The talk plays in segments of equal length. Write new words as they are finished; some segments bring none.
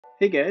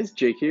Hey guys,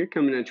 Jake here,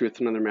 coming at you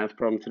with another math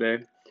problem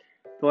today.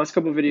 The last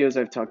couple of videos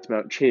I've talked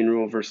about chain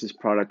rule versus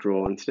product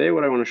rule, and today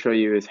what I want to show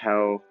you is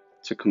how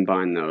to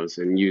combine those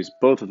and use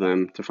both of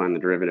them to find the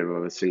derivative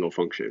of a single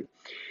function.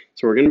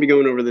 So we're going to be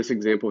going over this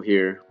example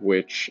here,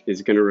 which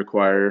is going to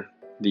require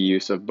the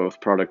use of both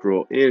product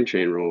rule and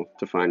chain rule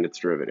to find its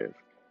derivative.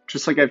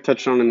 Just like I've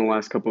touched on in the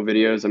last couple of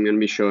videos, I'm going to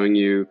be showing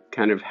you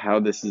kind of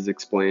how this is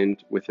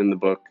explained within the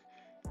book,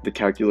 The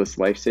Calculus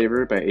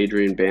Lifesaver by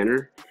Adrian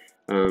Banner.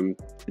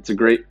 It's a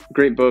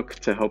great book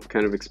to help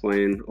kind of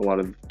explain a lot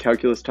of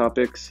calculus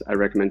topics. I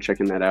recommend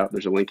checking that out.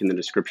 There's a link in the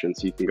description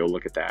so you can go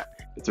look at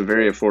that. It's a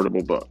very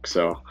affordable book,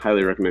 so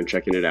highly recommend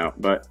checking it out.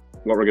 But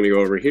what we're going to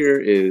go over here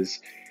is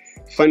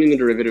finding the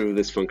derivative of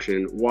this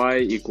function, y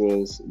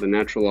equals the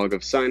natural log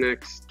of sine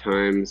x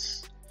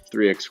times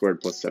 3x squared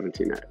plus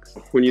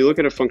 17x. When you look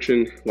at a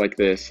function like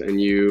this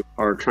and you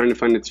are trying to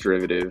find its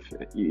derivative,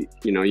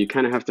 you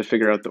kind of have to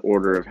figure out the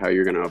order of how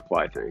you're going to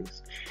apply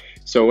things.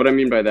 So what I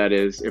mean by that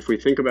is, if we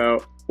think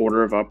about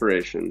order of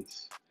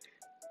operations,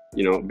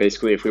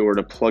 basically if we were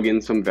to plug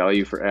in some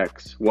value for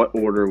x, what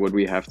order would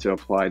we have to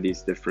apply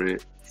these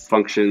different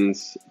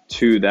functions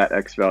to that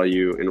x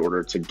value in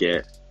order to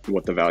get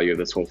what the value of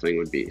this whole thing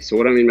would be? So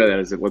what I mean by that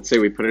is that let's say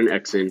we put an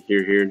x in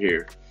here, here, and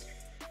here.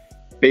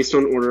 Based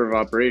on order of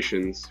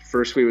operations,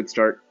 first we would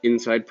start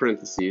inside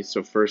parentheses.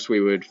 So first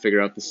we would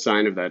figure out the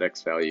sign of that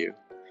x value.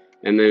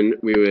 And then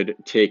we would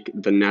take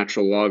the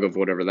natural log of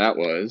whatever that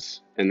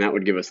was, and that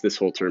would give us this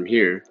whole term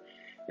here.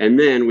 And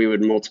then we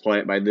would multiply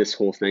it by this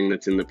whole thing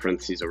that's in the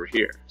parentheses over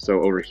here.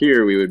 So over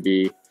here, we would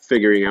be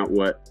figuring out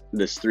what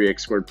this 3x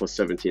squared plus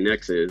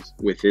 17x is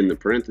within the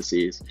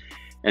parentheses.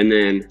 And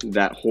then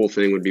that whole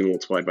thing would be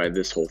multiplied by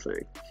this whole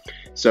thing.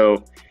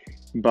 So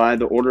by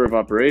the order of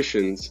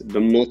operations,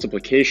 the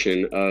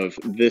multiplication of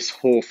this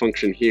whole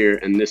function here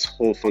and this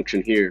whole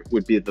function here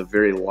would be the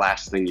very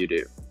last thing you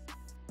do.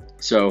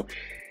 So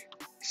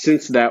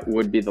since that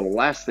would be the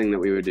last thing that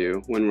we would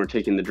do when we're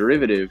taking the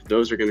derivative,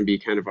 those are going to be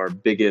kind of our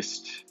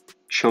biggest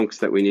chunks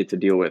that we need to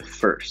deal with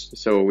first.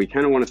 So we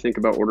kind of want to think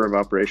about order of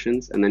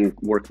operations and then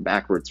work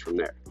backwards from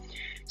there.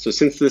 So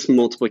since this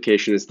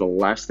multiplication is the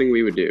last thing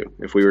we would do,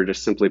 if we were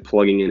just simply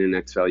plugging in an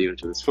x value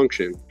into this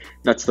function,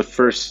 that's the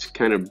first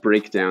kind of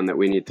breakdown that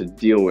we need to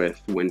deal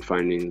with when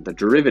finding the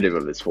derivative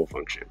of this whole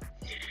function.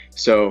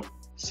 So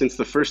since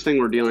the first thing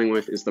we're dealing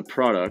with is the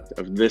product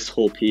of this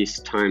whole piece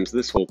times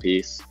this whole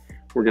piece,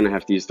 we're going to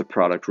have to use the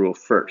product rule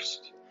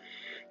first.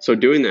 So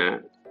doing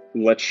that,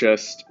 let's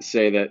just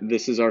say that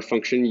this is our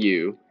function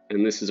u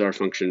and this is our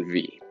function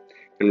v.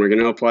 And we're going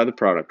to apply the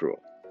product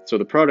rule. So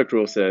the product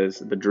rule says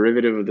the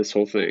derivative of this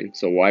whole thing,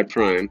 so y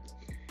prime,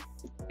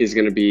 is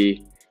going to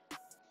be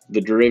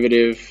the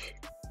derivative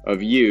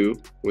of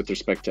u with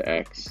respect to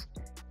x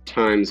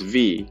times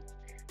v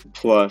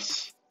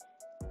plus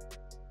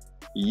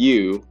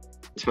u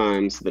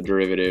times the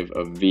derivative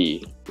of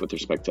v with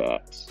respect to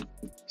x.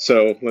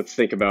 So let's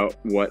think about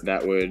what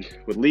that would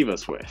leave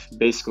us with.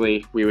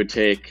 Basically, we would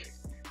take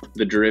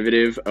the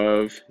derivative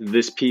of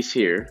this piece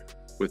here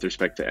with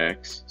respect to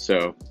x.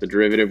 So the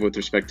derivative with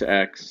respect to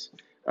x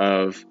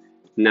of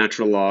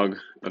natural log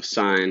of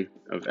sine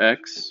of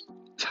x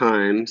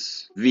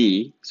times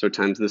v, so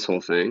times this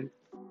whole thing.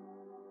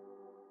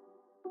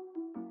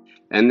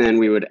 And then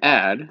we would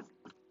add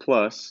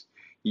plus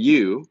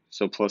u,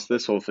 so plus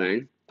this whole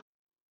thing,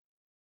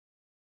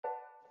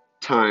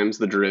 times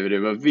the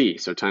derivative of v,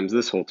 so times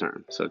this whole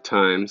term, so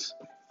times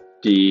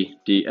d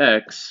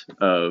dx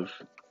of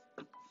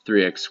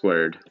 3x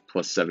squared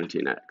plus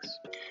 17x.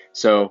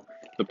 So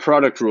the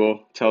product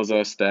rule tells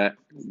us that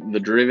the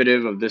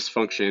derivative of this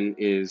function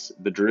is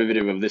the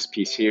derivative of this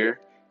piece here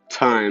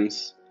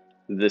times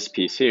this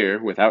piece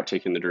here without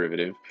taking the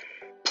derivative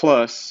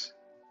plus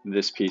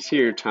this piece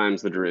here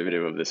times the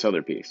derivative of this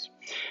other piece.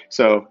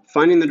 So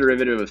finding the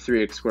derivative of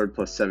 3x squared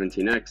plus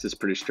 17x is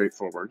pretty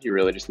straightforward. You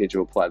really just need to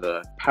apply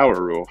the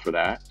power rule for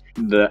that.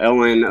 The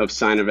ln of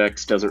sine of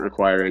x doesn't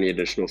require any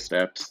additional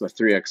steps. The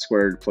 3x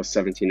squared plus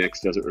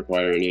 17x doesn't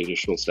require any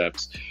additional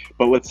steps.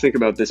 But let's think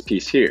about this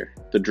piece here,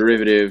 the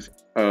derivative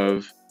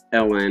of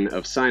ln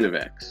of sine of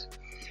x.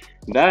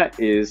 That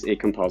is a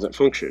composite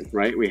function,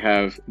 right? We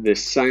have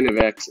this sine of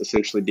x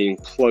essentially being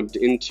plugged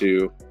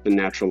into the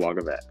natural log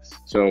of x.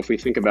 So if we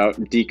think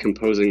about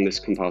decomposing this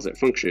composite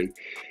function,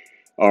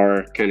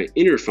 our kind of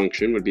inner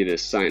function would be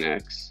this sine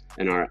x,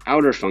 and our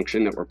outer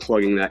function that we're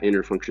plugging that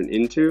inner function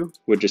into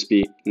would just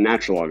be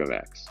natural log of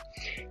x.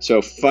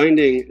 So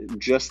finding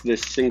just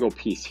this single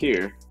piece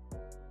here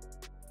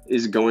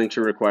is going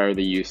to require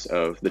the use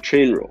of the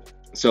chain rule.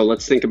 So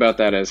let's think about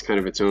that as kind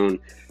of its own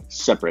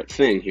separate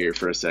thing here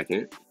for a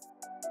second.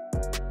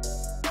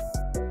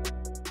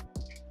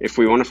 If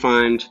we want to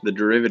find the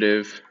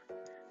derivative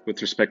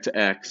with respect to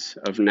x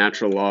of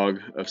natural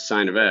log of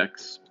sine of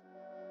x,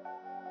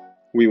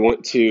 we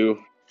want to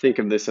think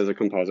of this as a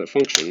composite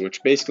function,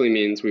 which basically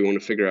means we want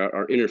to figure out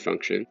our inner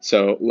function.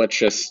 So let's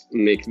just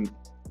make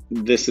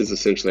this is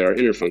essentially our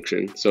inner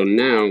function. So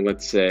now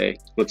let's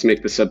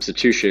make the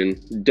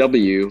substitution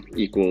w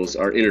equals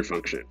our inner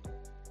function.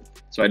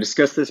 So I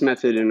discussed this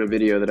method in a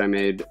video that I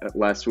made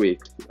last week.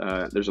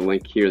 There's a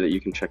link here that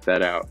you can check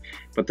that out.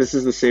 But this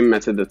is the same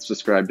method that's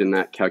described in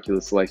that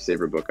Calculus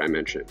Lifesaver book I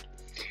mentioned.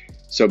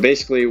 So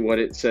basically what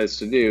it says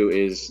to do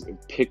is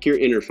pick your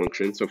inner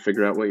function, so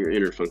figure out what your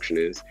inner function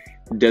is,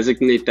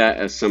 designate that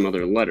as some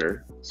other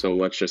letter, so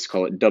let's just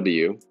call it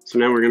w. So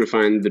now we're going to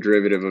find the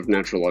derivative of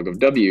natural log of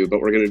w,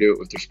 but we're going to do it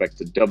with respect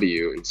to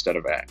w instead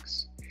of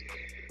x.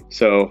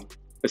 So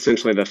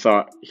essentially the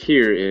thought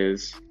here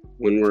is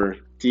when we're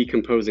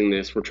decomposing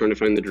this, we're trying to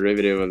find the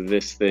derivative of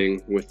this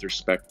thing with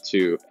respect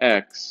to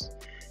x.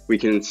 We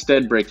can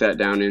instead break that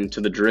down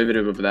into the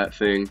derivative of that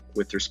thing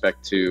with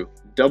respect to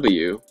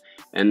w,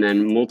 and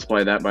then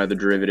multiply that by the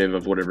derivative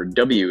of whatever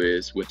w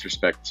is with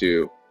respect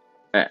to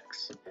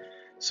x.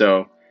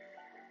 So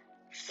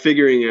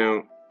figuring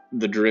out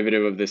the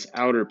derivative of this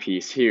outer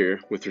piece here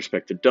with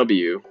respect to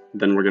w,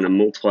 then we're going to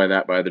multiply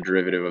that by the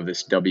derivative of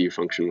this w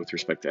function with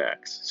respect to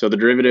x. So the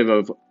derivative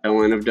of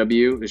ln of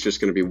w is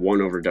just going to be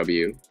 1 over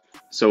w.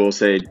 So we'll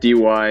say dy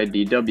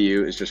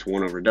dw is just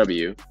 1 over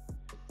w.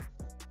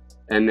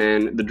 And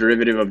then the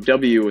derivative of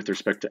w with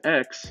respect to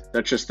x,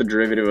 that's just the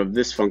derivative of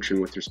this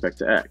function with respect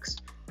to x.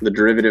 The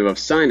derivative of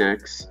sine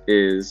x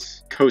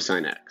is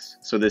cosine x.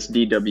 So this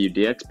dw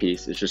dx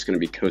piece is just going to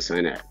be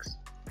cosine x.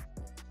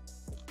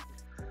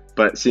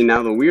 But see,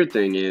 now the weird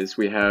thing is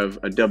we have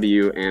a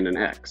w and an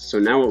x. So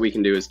now what we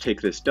can do is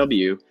take this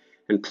w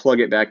and plug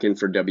it back in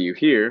for w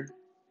here,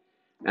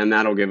 and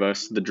that'll give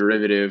us the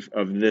derivative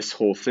of this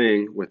whole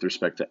thing with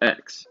respect to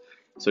x.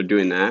 So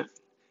doing that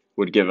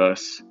would give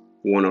us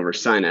 1 over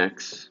sine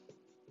x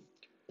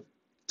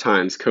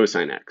times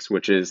cosine x,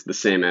 which is the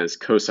same as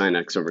cosine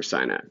x over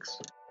sine x.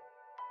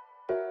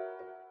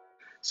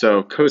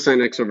 So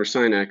cosine x over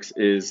sine x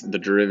is the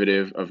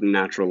derivative of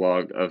natural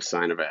log of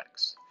sine of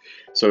x.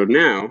 So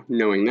now,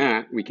 knowing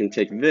that, we can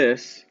take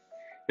this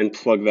and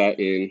plug that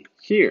in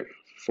here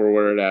for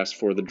where it asks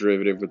for the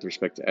derivative with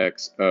respect to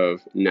x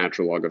of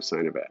natural log of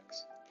sine of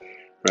x.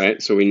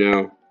 Right? So we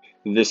know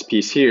this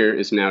piece here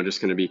is now just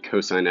going to be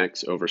cosine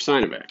x over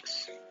sine of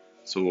x.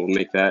 So we'll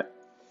make that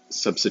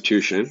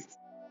substitution.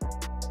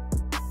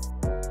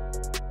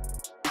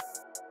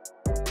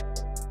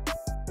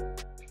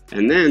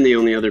 And then the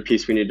only other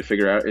piece we need to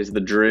figure out is the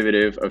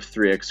derivative of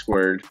 3x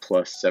squared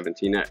plus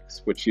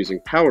 17x, which using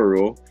power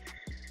rule,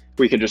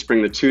 we could just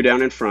bring the 2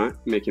 down in front,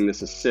 making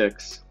this a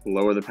 6,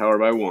 lower the power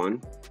by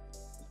 1.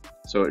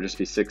 So it would just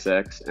be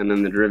 6x, and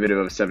then the derivative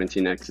of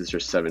 17x is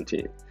just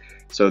 17.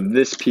 So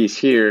this piece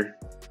here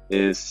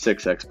is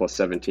 6x plus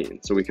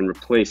 17. So we can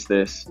replace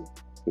this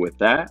with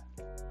that.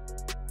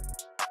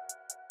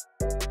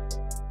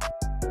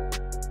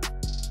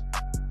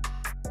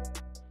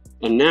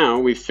 And now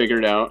we've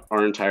figured out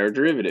our entire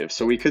derivative.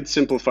 So we could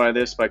simplify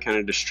this by kind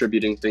of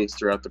distributing things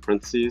throughout the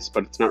parentheses,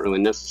 but it's not really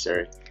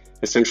necessary.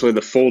 Essentially,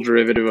 the full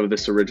derivative of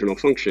this original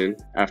function,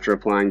 after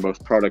applying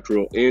both product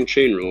rule and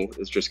chain rule,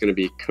 is just going to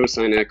be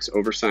cosine x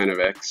over sine of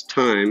x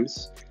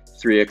times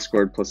 3x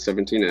squared plus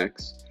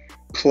 17x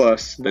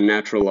plus the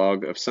natural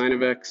log of sine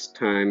of x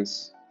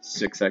times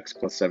 6x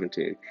plus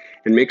 17.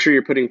 And make sure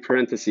you're putting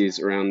parentheses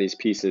around these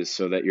pieces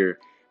so that you're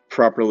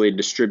properly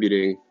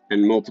distributing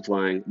and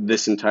multiplying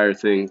this entire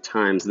thing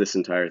times this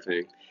entire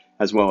thing,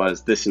 as well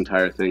as this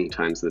entire thing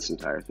times this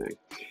entire thing.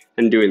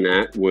 And doing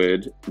that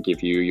would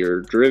give you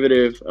your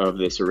derivative of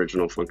this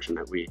original function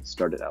that we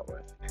started out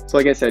with. So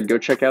like I said, go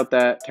check out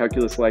that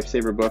Calculus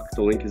Lifesaver book.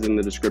 The link is in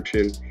the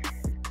description.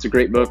 It's a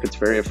great book. It's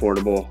very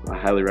affordable. I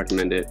highly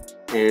recommend it.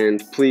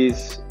 And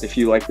please, if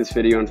you like this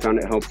video and found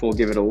it helpful,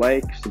 give it a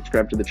like,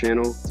 subscribe to the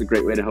channel. It's a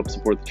great way to help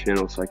support the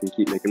channel so I can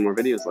keep making more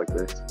videos like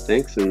this.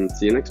 Thanks, and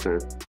see you next time.